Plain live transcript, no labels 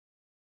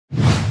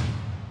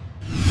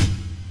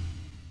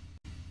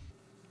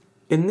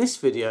In this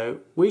video,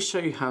 we show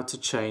you how to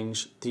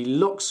change the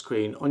lock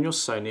screen on your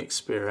Sony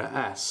Xperia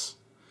S.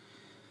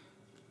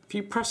 If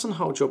you press and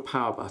hold your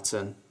power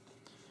button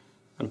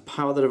and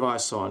power the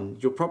device on,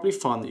 you'll probably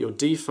find that your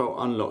default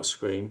unlock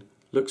screen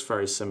looks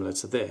very similar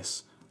to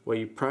this, where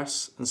you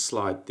press and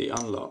slide the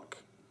unlock.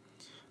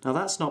 Now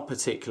that's not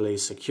particularly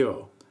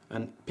secure,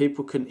 and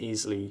people can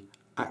easily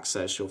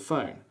access your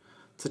phone.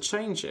 To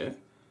change it,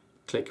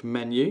 click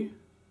Menu,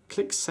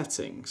 click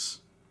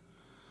Settings.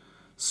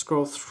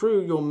 Scroll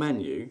through your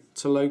menu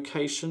to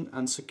Location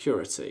and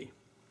Security.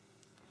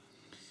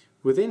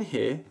 Within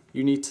here,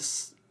 you need to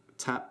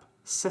tap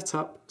Set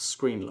Up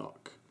Screen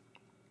Lock.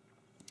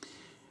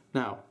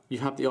 Now, you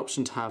have the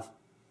option to have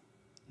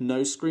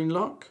no screen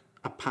lock,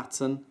 a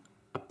pattern,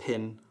 a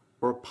PIN,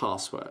 or a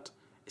password.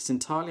 It's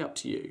entirely up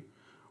to you.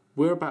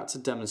 We're about to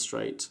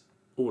demonstrate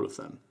all of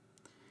them.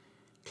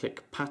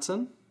 Click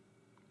Pattern,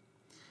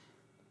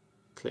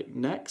 click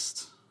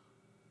Next,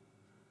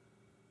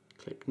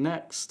 click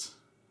Next,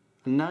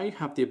 and now you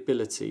have the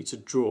ability to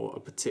draw a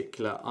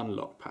particular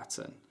unlock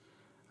pattern.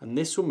 And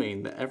this will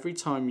mean that every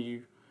time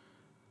you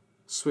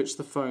switch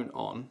the phone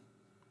on,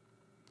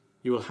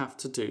 you will have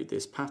to do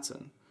this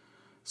pattern.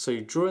 So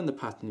you draw in the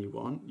pattern you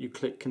want, you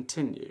click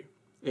Continue.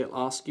 It'll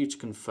ask you to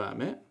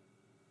confirm it,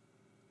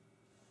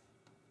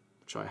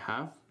 which I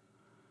have.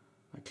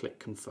 I click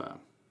Confirm.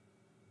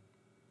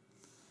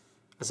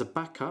 As a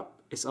backup,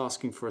 it's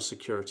asking for a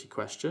security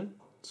question,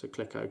 so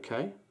click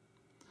OK.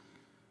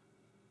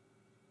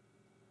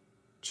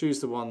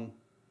 Choose the one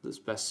that's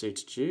best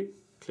suited to you,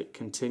 click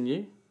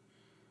Continue,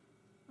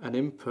 and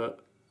input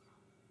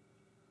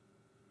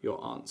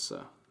your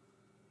answer.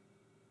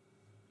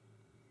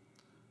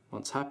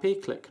 Once happy,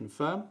 click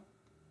Confirm,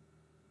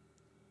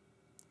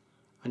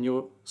 and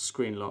your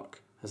screen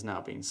lock has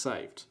now been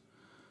saved.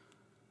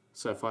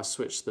 So if I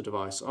switch the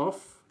device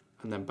off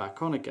and then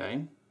back on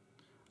again,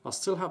 I'll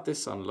still have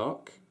this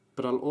unlock,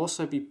 but I'll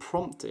also be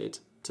prompted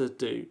to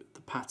do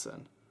the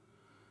pattern,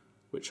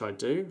 which I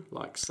do,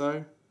 like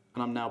so,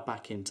 and I'm now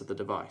back into the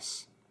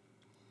device.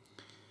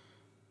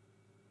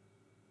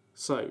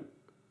 So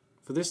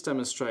for this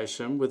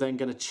demonstration, we're then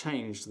going to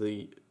change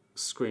the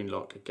screen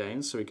lock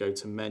again. So we go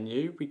to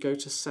Menu, we go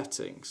to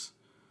Settings,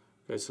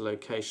 go to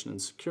Location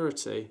and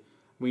Security.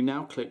 We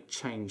now click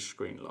Change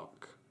Screen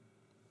Lock.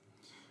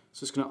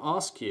 So it's going to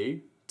ask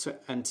you to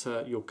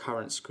enter your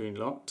current screen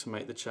lock to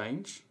make the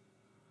change.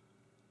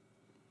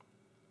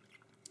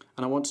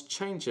 And I want to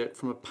change it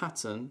from a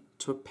pattern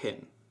to a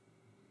PIN.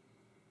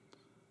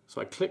 So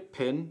I click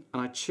PIN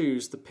and I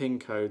choose the PIN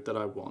code that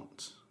I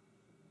want.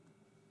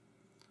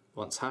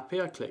 Once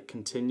happy, I click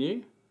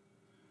Continue.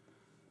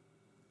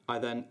 I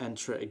then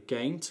enter it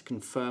again to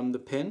confirm the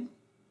PIN.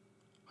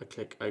 I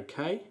click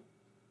OK.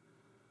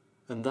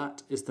 And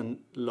that is the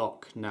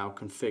lock now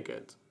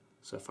configured.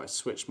 So if I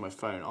switch my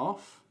phone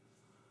off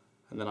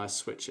and then I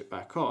switch it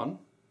back on,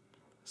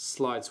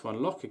 slide to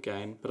unlock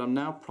again, but I'm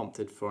now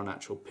prompted for an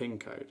actual PIN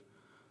code.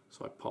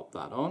 So I pop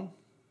that on,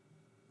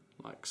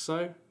 like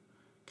so.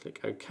 Click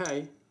OK,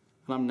 and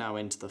I'm now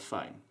into the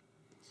phone.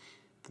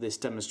 For this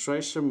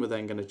demonstration, we're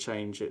then going to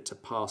change it to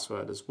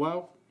password as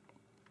well.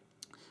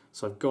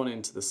 So I've gone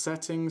into the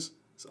settings,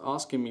 it's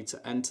asking me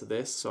to enter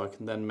this so I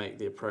can then make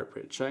the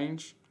appropriate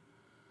change.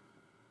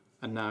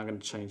 And now I'm going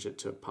to change it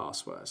to a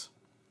password.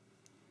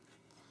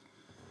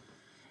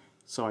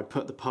 So I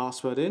put the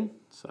password in,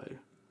 so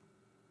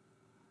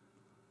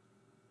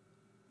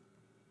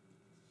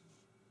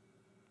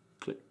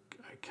click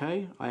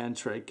OK, I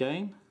enter it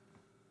again.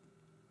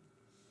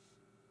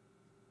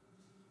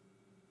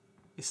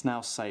 It's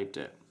now saved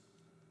it.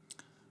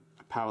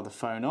 I power the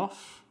phone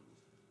off,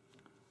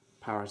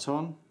 power it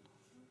on,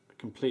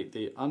 complete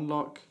the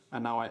unlock,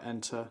 and now I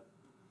enter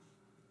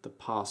the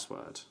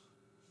password.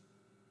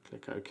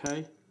 Click OK,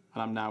 and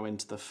I'm now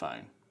into the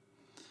phone.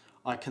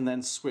 I can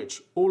then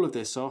switch all of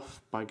this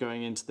off by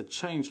going into the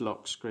Change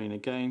Lock screen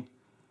again,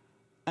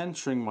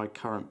 entering my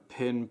current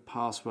PIN,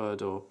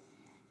 password or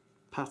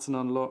pattern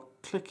unlock,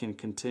 clicking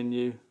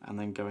Continue, and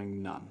then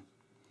going None.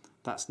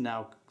 That's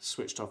now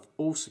switched off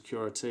all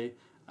security,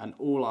 and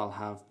all I'll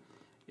have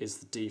is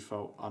the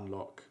default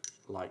unlock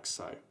like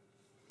so.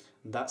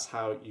 And that's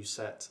how you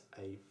set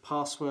a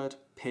password,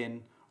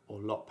 PIN or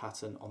lock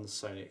pattern on the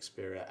Sony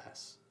Xperia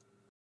S.